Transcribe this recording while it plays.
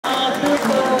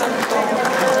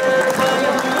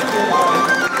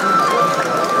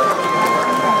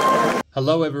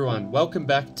Hello everyone, welcome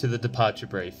back to the Departure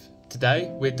Brief. Today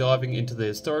we're diving into the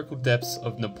historical depths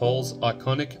of Nepal's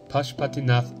iconic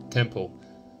Pashupatinath Temple.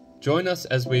 Join us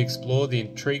as we explore the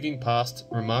intriguing past,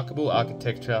 remarkable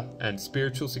architecture and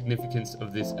spiritual significance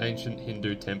of this ancient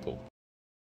Hindu temple.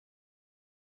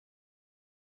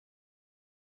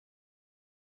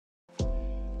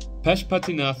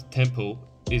 Pashupatinath Temple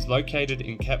is located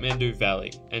in Kathmandu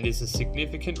Valley and is a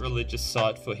significant religious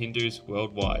site for Hindus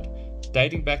worldwide.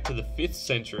 Dating back to the 5th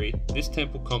century, this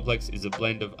temple complex is a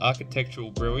blend of architectural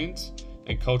brilliance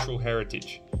and cultural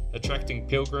heritage, attracting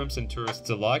pilgrims and tourists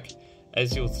alike,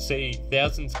 as you'll see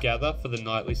thousands gather for the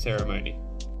nightly ceremony.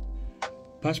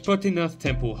 Pashupatinath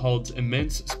Temple holds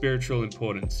immense spiritual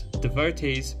importance.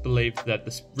 Devotees believe that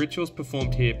the rituals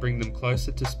performed here bring them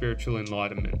closer to spiritual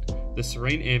enlightenment. The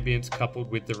serene ambience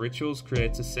coupled with the rituals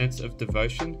creates a sense of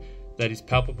devotion that is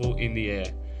palpable in the air.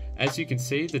 As you can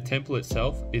see, the temple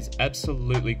itself is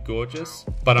absolutely gorgeous,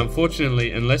 but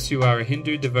unfortunately, unless you are a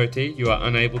Hindu devotee, you are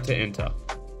unable to enter.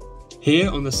 Here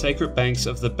on the sacred banks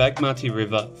of the Bagmati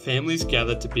River, families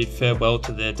gather to bid farewell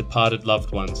to their departed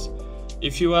loved ones.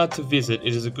 If you are to visit,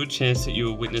 it is a good chance that you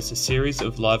will witness a series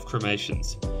of live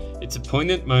cremations. It's a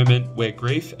poignant moment where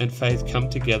grief and faith come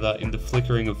together in the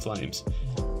flickering of flames.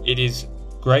 It is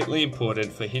greatly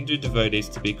important for Hindu devotees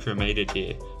to be cremated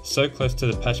here, so close to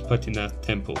the Pashupatinath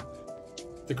Temple.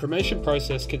 The cremation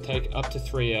process can take up to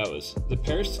 3 hours. The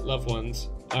perished loved ones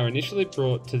are initially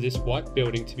brought to this white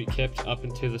building to be kept up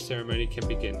until the ceremony can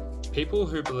begin. People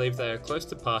who believe they are close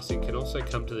to passing can also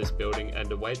come to this building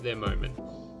and await their moment.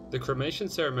 The cremation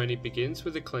ceremony begins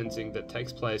with a cleansing that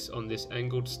takes place on this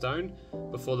angled stone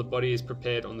before the body is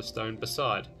prepared on the stone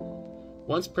beside.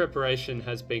 Once preparation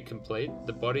has been complete,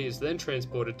 the body is then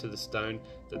transported to the stone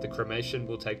that the cremation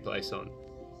will take place on.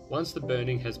 Once the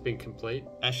burning has been complete,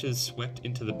 ashes swept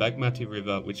into the Bagmati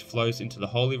River, which flows into the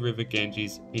holy river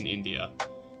Ganges in India.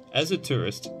 As a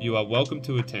tourist, you are welcome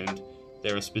to attend.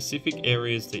 There are specific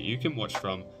areas that you can watch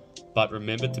from, but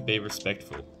remember to be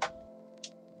respectful.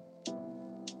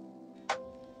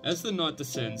 As the night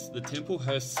descends, the temple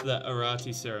hosts the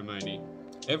Aarti ceremony.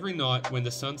 Every night when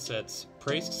the sun sets,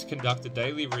 priests conduct a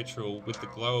daily ritual with the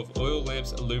glow of oil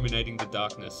lamps illuminating the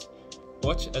darkness.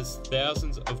 Watch as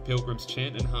thousands of pilgrims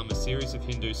chant and hum a series of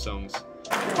Hindu songs.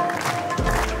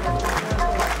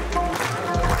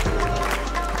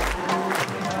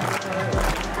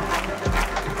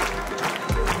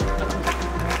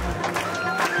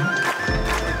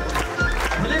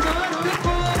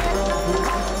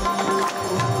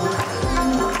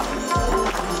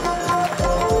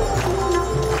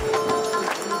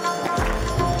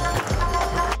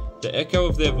 The echo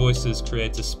of their voices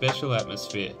creates a special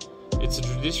atmosphere. It's a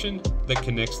tradition that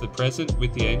connects the present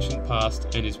with the ancient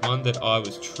past and is one that I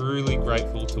was truly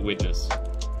grateful to witness.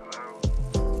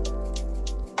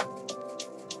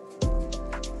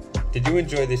 Did you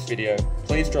enjoy this video?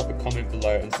 Please drop a comment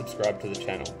below and subscribe to the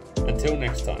channel. Until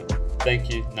next time,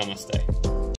 thank you, namaste.